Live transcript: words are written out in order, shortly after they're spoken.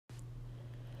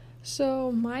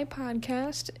So, my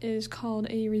podcast is called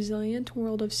A Resilient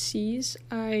World of Seas.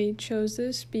 I chose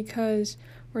this because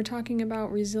we're talking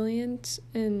about resilience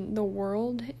in the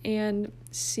world, and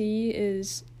sea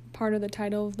is part of the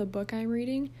title of the book I'm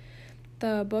reading.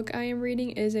 The book I am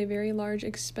reading is A Very Large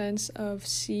Expanse of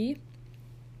Sea,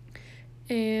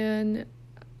 and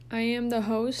I am the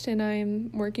host, and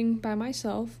I'm working by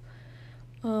myself,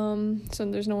 so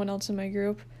there's no one else in my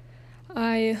group.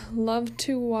 I love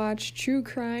to watch true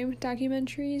crime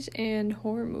documentaries and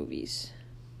horror movies.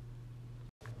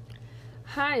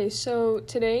 Hi, so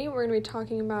today we're going to be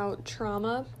talking about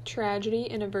trauma,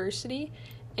 tragedy, and adversity,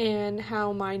 and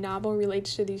how my novel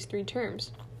relates to these three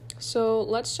terms. So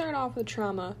let's start off with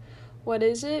trauma. What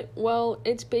is it? Well,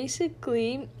 it's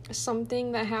basically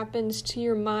something that happens to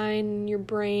your mind and your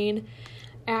brain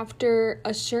after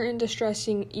a certain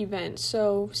distressing event.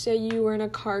 So say you were in a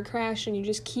car crash and you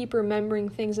just keep remembering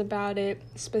things about it,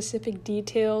 specific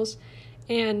details,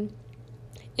 and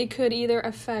it could either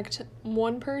affect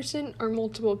one person or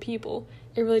multiple people.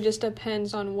 It really just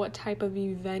depends on what type of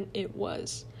event it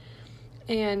was.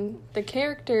 And the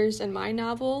characters in my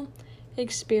novel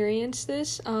experience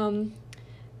this.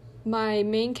 My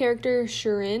main character,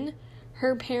 Shirin,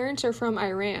 her parents are from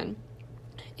Iran,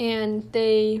 and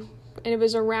it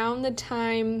was around the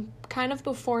time, kind of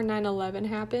before 9/11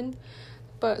 happened,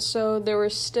 but so there were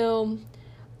still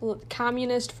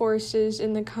communist forces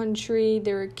in the country.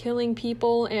 They were killing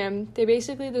people, and they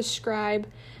basically describe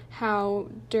how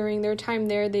during their time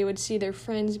there, they would see their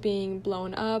friends being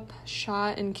blown up,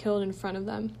 shot, and killed in front of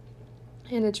them.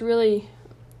 And it's really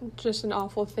just an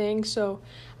awful thing, so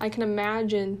I can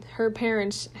imagine her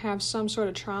parents have some sort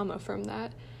of trauma from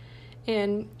that.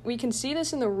 And we can see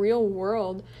this in the real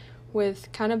world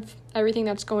with kind of everything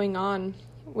that's going on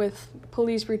with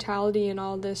police brutality and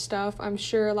all this stuff. I'm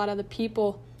sure a lot of the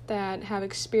people that have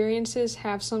experiences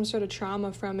have some sort of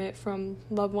trauma from it, from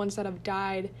loved ones that have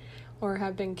died or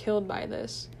have been killed by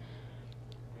this.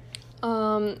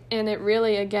 And it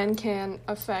really, again, can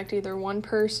affect either one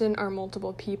person or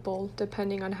multiple people,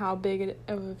 depending on how big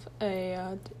of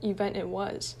a event it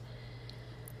was.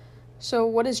 So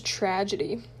what is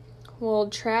tragedy? Well,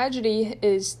 tragedy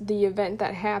is the event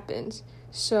that happens.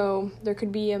 So there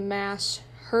could be a mass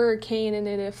hurricane and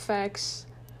it affects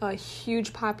a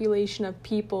huge population of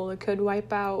people. It could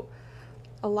wipe out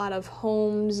a lot of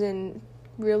homes and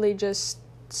really just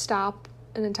stop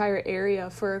an entire area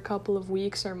for a couple of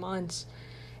weeks or months.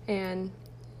 And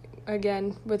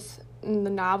again, in the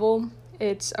novel,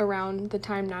 it's around the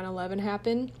time 9/11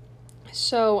 happened.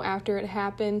 So after it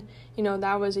happened,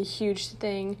 that was a huge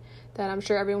thing that I'm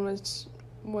sure everyone was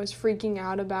freaking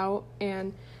out about.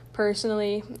 And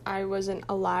personally, I wasn't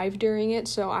alive during it,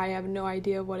 so I have no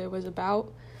idea what it was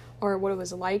about or what it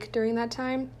was like during that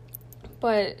time.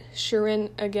 But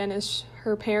Shirin, again,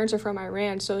 her parents are from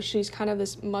Iran, so she's kind of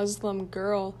this Muslim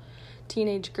girl,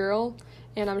 teenage girl,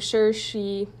 and I'm sure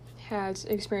she has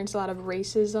experienced a lot of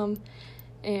racism,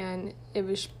 and it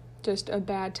was just a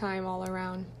bad time all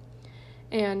around.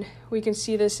 And we can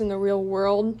see this in the real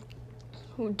world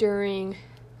during,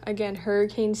 again,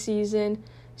 hurricane season,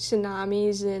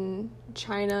 tsunamis in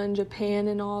China and Japan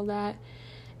and all that,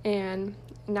 and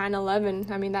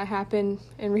 9/11, that happened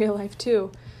in real life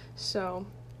too. So,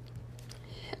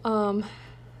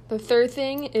 the third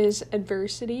thing is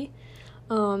adversity.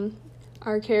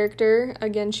 Our character,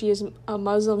 again, she is a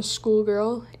Muslim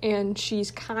schoolgirl, and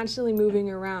she's constantly moving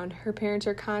around. Her parents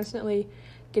are constantly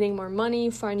getting more money,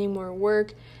 finding more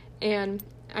work, and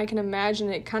I can imagine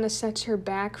it kind of sets her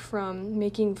back from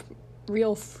making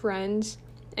real friends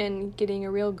and getting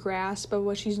a real grasp of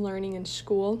what she's learning in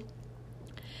school.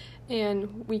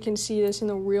 And we can see this in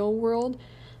the real world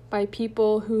by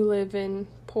people who live in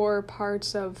poor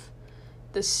parts of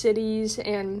the cities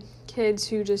and kids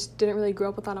who just didn't really grow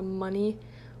up with a lot of money,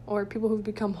 or people who've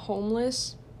become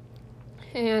homeless.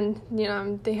 And,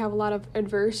 they have a lot of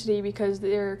adversity because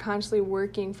they're constantly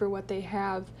working for what they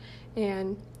have,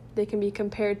 and they can be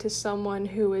compared to someone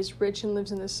who is rich and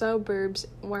lives in the suburbs,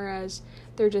 whereas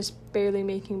they're just barely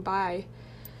making by.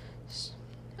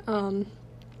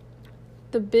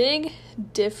 The big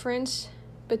difference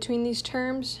between these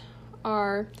terms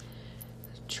are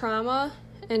trauma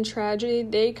and tragedy.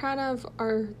 They kind of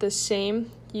are the same.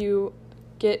 You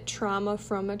get trauma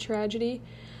from a tragedy.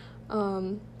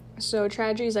 So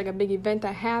tragedy is like a big event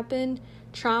that happened.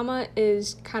 Trauma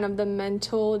is kind of the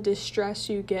mental distress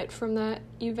you get from that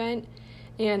event.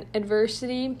 And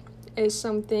adversity is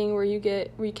something where you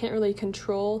can't really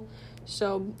control.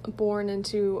 So born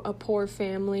into a poor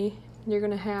family, you're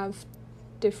going to have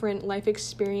different life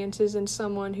experiences than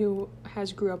someone who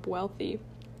has grew up wealthy.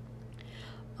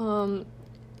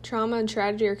 trauma and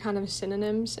tragedy are kind of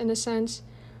synonyms in a sense,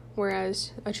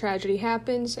 whereas a tragedy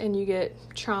happens and you get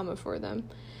trauma for them.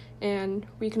 And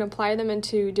we can apply them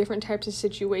into different types of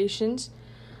situations.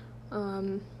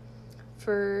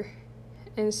 For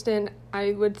instance,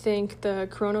 I would think the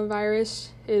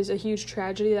coronavirus is a huge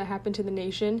tragedy that happened to the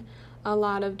nation. A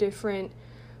lot of different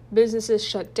businesses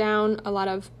shut down, a lot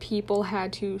of people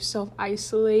had to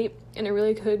self-isolate, and it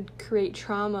really could create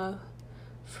trauma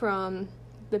from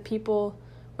the people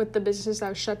with the businesses that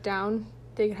were shut down.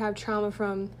 They could have trauma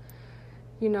from,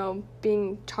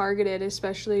 being targeted,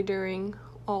 especially during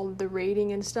all of the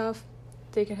raiding and stuff.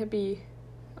 They could be,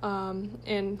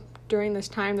 and during this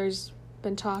time, there's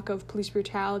been talk of police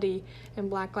brutality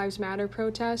and Black Lives Matter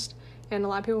protest, and a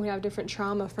lot of people have different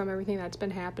trauma from everything that's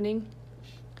been happening.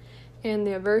 And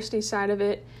the adversity side of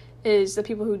it is the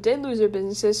people who did lose their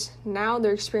businesses, now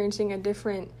they're experiencing a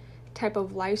different type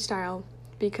of lifestyle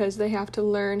because they have to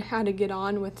learn how to get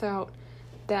on without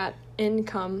that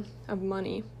income of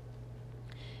money.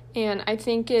 And I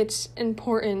think it's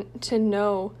important to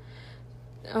know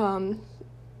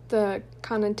the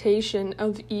connotation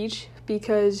of each,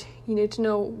 because you need to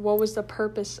know what was the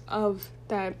purpose of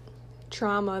that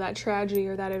trauma, that tragedy,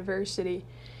 or that adversity.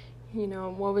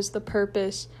 What was the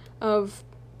purpose of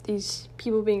these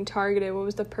people being targeted? What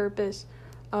was the purpose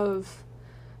of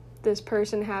this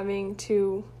person having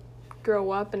to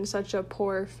grow up in such a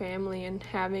poor family and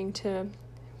having to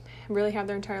really have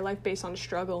their entire life based on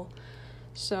struggle?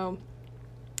 So,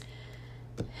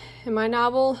 in my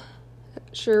novel,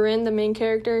 Shirin, the main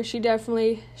character, she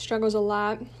definitely struggles a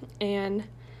lot, and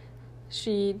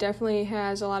she definitely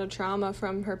has a lot of trauma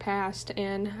from her past,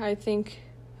 and I think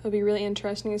it'll be really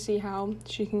interesting to see how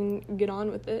she can get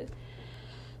on with it.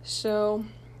 So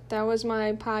that was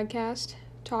my podcast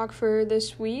talk for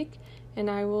this week, and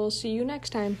I will see you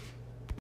next time.